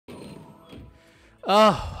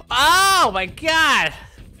Oh my God.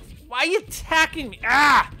 Why are you attacking me?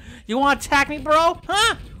 Ah! You want to attack me, bro?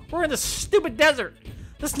 Huh? We're in the stupid desert.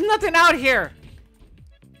 There's nothing out here.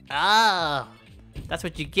 Oh, that's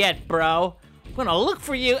what you get, bro. I'm gonna look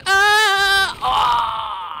for you. Ah!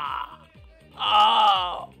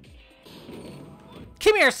 Oh!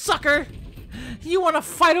 Come here, sucker. You want to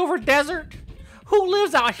fight over desert? Who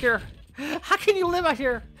lives out here? How can you live out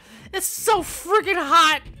here? It's so freaking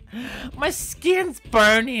hot. My skin's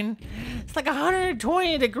burning. It's like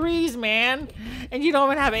 120 degrees, man. And you don't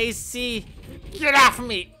even have AC. Get off of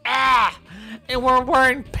me. Ah! And we're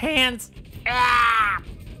wearing pants. Ah!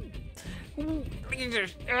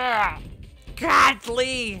 Ah! God,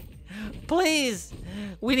 Lee. Please.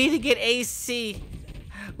 We need to get AC.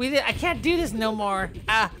 I can't do this no more.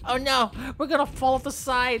 Oh no. We're gonna fall off the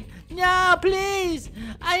side. No, please.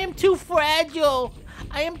 I am too fragile.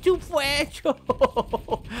 I am too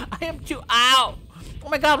fragile. I am too. Ow. Oh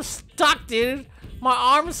my God, I'm stuck, dude. My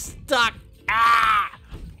arm's stuck. Ah.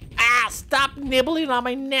 Ah, stop nibbling on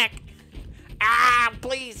my neck. Ah,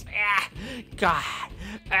 please. Ah. God.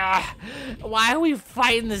 Ah. Why are we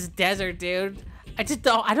fighting this desert, dude? I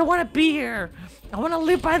don't want to be here. I want to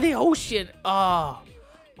live by the ocean. Oh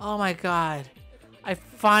my God. I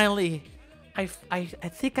finally, I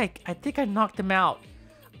think I knocked him out.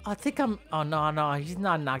 I think I'm, oh no, he's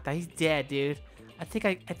not knocked out. He's dead, dude. I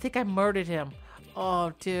think I murdered him.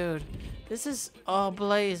 Oh, dude. This is, oh,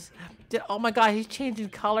 Blaze. Oh my God, he's changing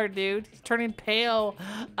color, dude. He's turning pale.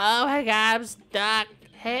 Oh my God, I'm stuck.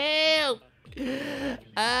 Help.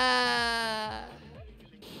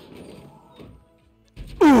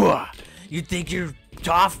 You think you're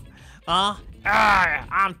tough? Huh?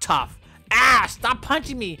 I'm tough. Stop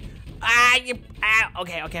punching me.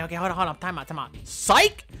 Okay, hold on, time out.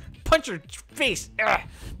 Psych! Punch your face.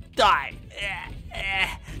 Die.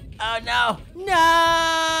 Oh no.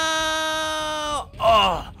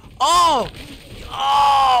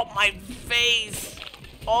 Oh, my face.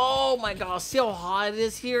 Oh my God, see how hot it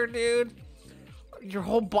is here, dude?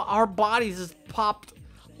 Our bodies just popped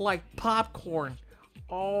like popcorn.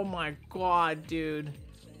 Oh my God, dude.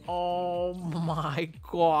 Oh my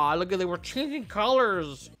God, look at that, we're changing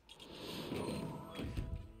colors.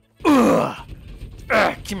 Come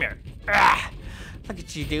here. Look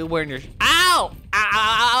at you, dude, wearing your, ow!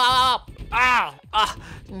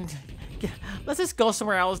 Let's just go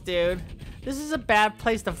somewhere else, dude. This is a bad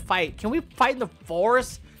place to fight. Can we fight in the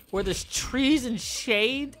forest where there's trees and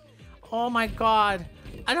shade? Oh my God,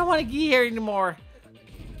 I don't want to get here anymore.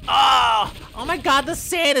 Oh my God, the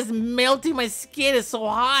sand is melting my skin. It's so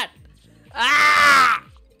hot.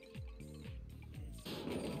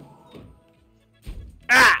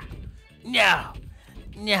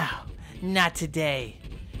 No, not today.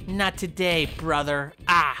 Not today, brother.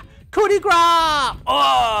 Coup de grace.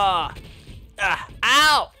 Oh,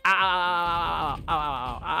 ow.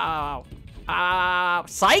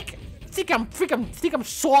 Psych. Think I'm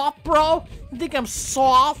soft, bro? You think I'm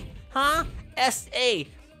soft, huh? S-A-W-A-F-T.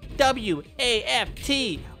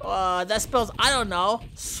 That spells, I don't know,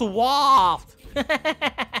 soft.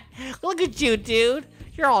 Look at you, dude.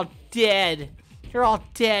 You're all dead. You're all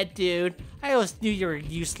dead, dude. I always knew you were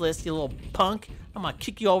useless, you little punk. I'm gonna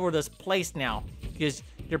kick you over this place now because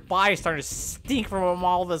your body's starting to stink from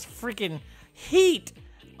all this freaking heat.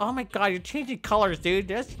 Oh my God, you're changing colors, dude.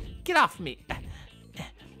 Just get off me. I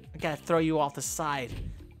gotta throw you off the side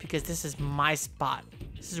because this is my spot.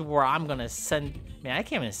 This is where I'm gonna sun. Man, I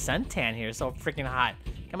can't even suntan here. It's so freaking hot.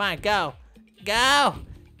 Come on, go. Go.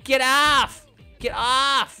 Get off. Get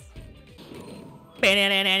off.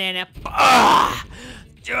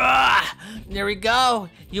 There we go.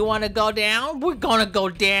 You want to go down? We're gonna go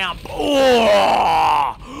down.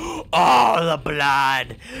 Oh, the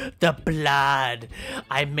blood. The blood.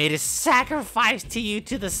 I made a sacrifice to you,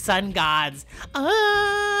 to the sun gods.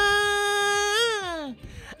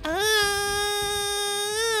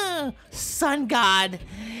 Sun god,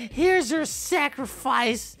 here's your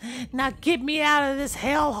sacrifice. Now get me out of this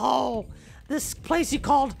hellhole. This place you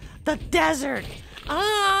called the desert.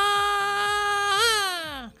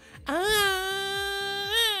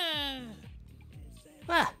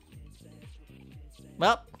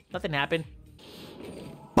 Well, nothing happened.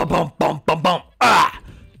 Bum bum bum bum bum.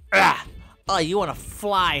 Oh, you wanna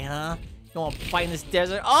fly, huh? You wanna fight in this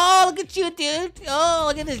desert? Oh, look at you, dude. Oh,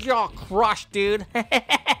 look at this. You're all crushed, dude.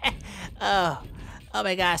 Oh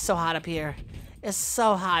my God, it's so hot up here. It's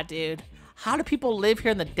so hot, dude. How do people live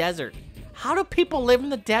here in the desert? How do people live in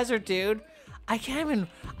the desert, dude? I can't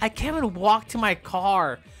even walk to my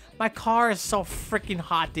car. My car is so freaking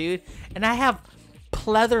hot, dude. And I have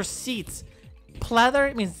pleather seats. Pleather,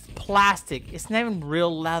 it means plastic. It's not even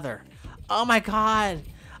real leather. Oh my god.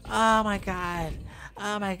 Oh my god.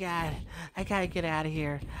 Oh my god. I gotta get out of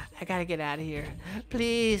here. I gotta get out of here.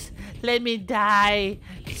 Please, let me die.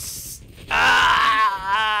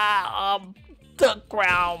 The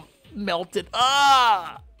ground melted.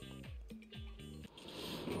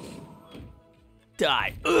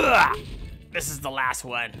 Die. This is the last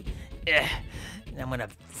one. I'm gonna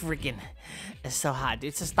freaking. It's so hot, dude.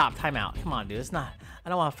 It's a stop. Time out. Come on, dude. It's not. I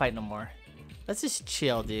don't want to fight no more. Let's just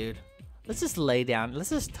chill, dude. Let's just lay down. Let's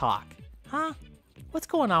just talk. Huh? What's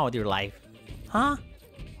going on with your life? Huh?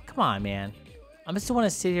 Come on, man. I just want to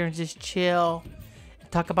sit here and just chill and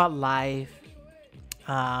talk about life.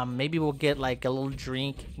 Maybe we'll get like a little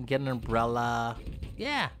drink and get an umbrella.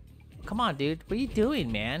 Yeah. Come on, dude. What are you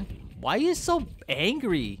doing, man? Why are you so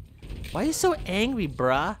angry? Why are you so angry,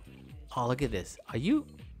 bruh? Oh, look at this.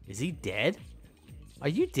 Is he dead? Are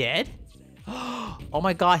you dead? Oh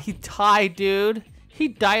my god, he died, dude. He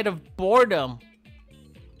died of boredom.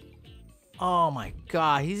 Oh my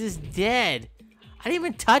god, he's just dead. I didn't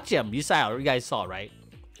even touch him. You guys saw, right?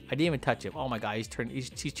 I didn't even touch him. Oh my god, he's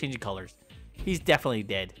changing colors. He's definitely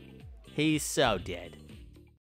dead. He's so dead.